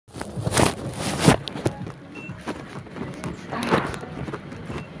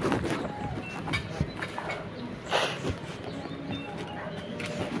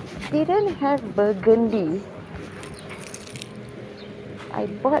didn't have burgundy. I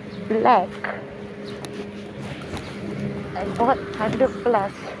bought black. I bought 100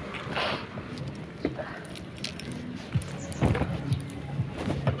 plus.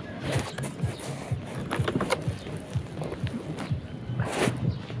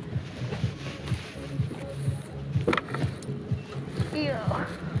 Yeah.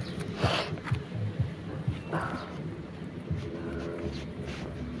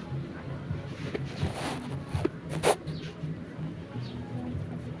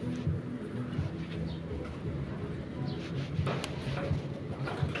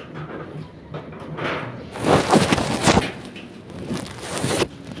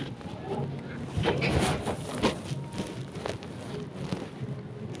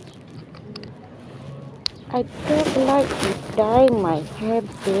 I don't like to dye my hair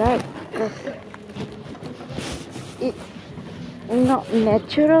black because it's not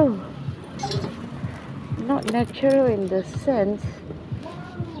natural. Not natural in the sense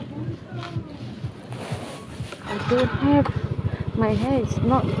I don't have, my hair is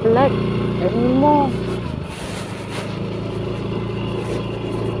not black anymore.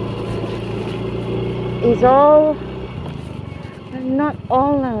 It's all, not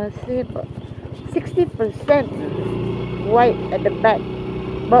all I would say, but 60% white at the back,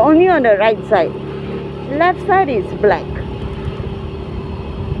 but only on the right side. Left side is black.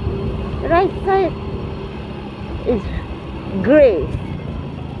 Right side is grey.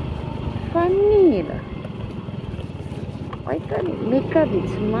 Funny lah. Why can't it make up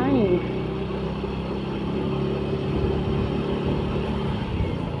its mind?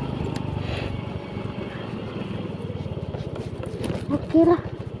 Okay lah.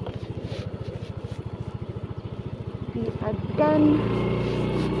 We are done.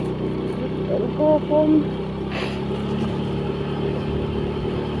 We can go home.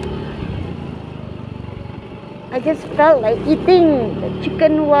 I just felt like eating the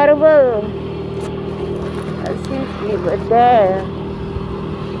chicken whatever since we were there.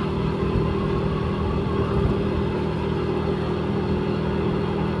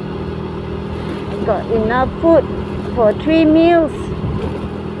 I got enough food for 3 meals.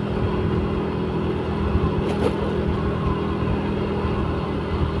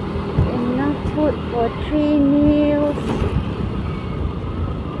 Enough food for 3 meals.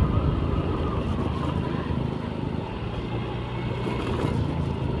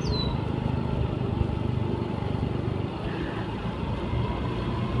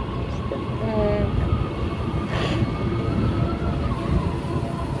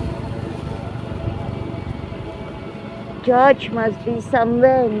 George must be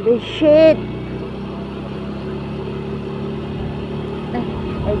somewhere in the shade.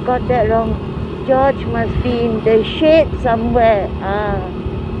 I got that wrong. George must be in the shade somewhere.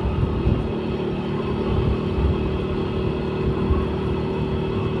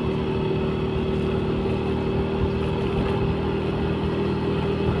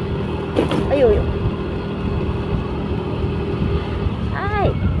 Ayo.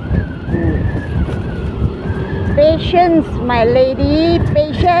 Hi. Patience, my lady.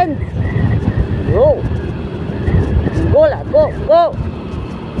 Patience. Go. Go lah. Go.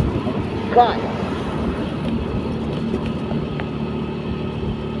 God.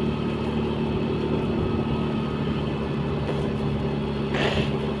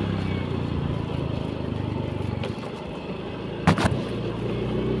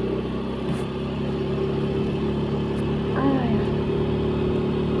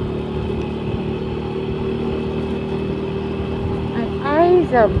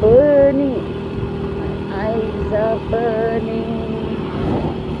 Are burning. My eyes are burning.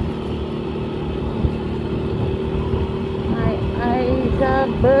 My eyes are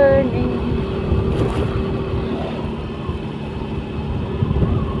burning.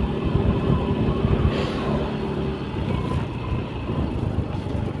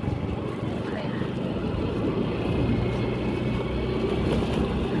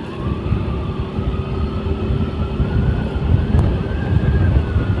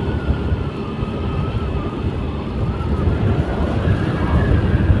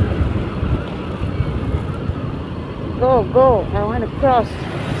 Go. I want to cross.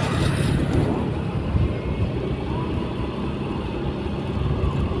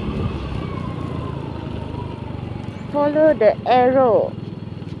 Follow the arrow.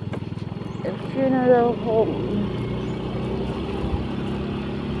 The funeral home.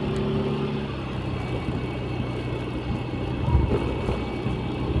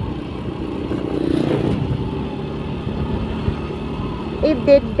 If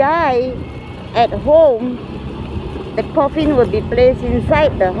they die at home, the coffin will be placed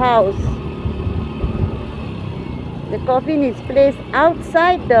inside the house. The coffin is placed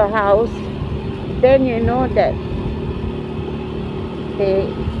outside the house, then you know that they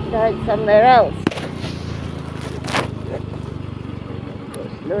died somewhere else.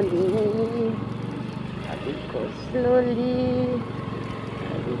 Go slowly. Go slowly.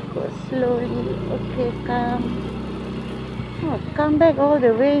 Go slowly. Okay, come. Oh, come back all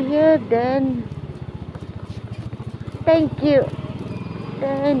the way here, then. Thank you.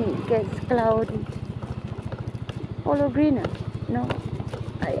 Then it gets cloudy. Follow green? No.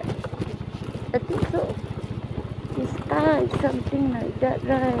 I think so. The sky is something like that,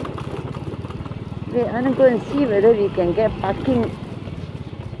 right? Wait, I'm gonna go and see whether we can get parking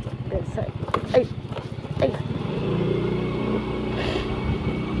that side.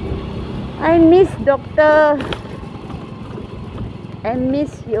 I miss Doctor. I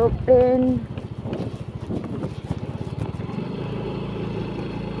miss your pen.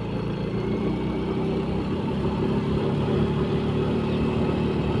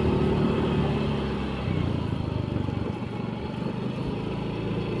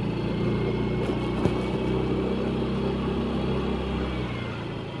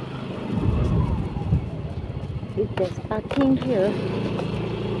 If there's parking here,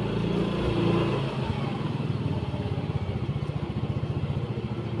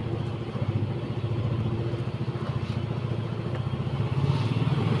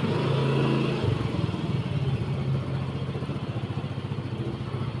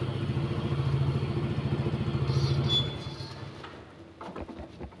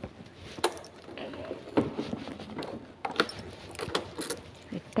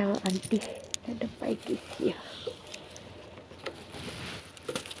 I tell auntie that the bike is here.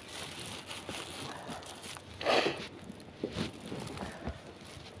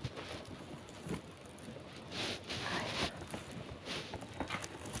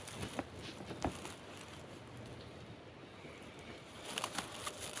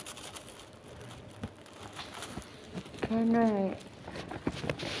 Can I?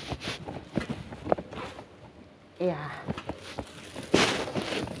 Yeah.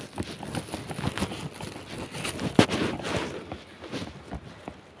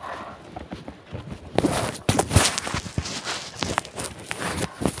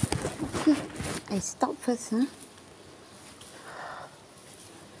 Okay, I stop first, huh?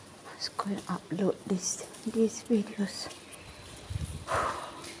 Let's go and upload these videos.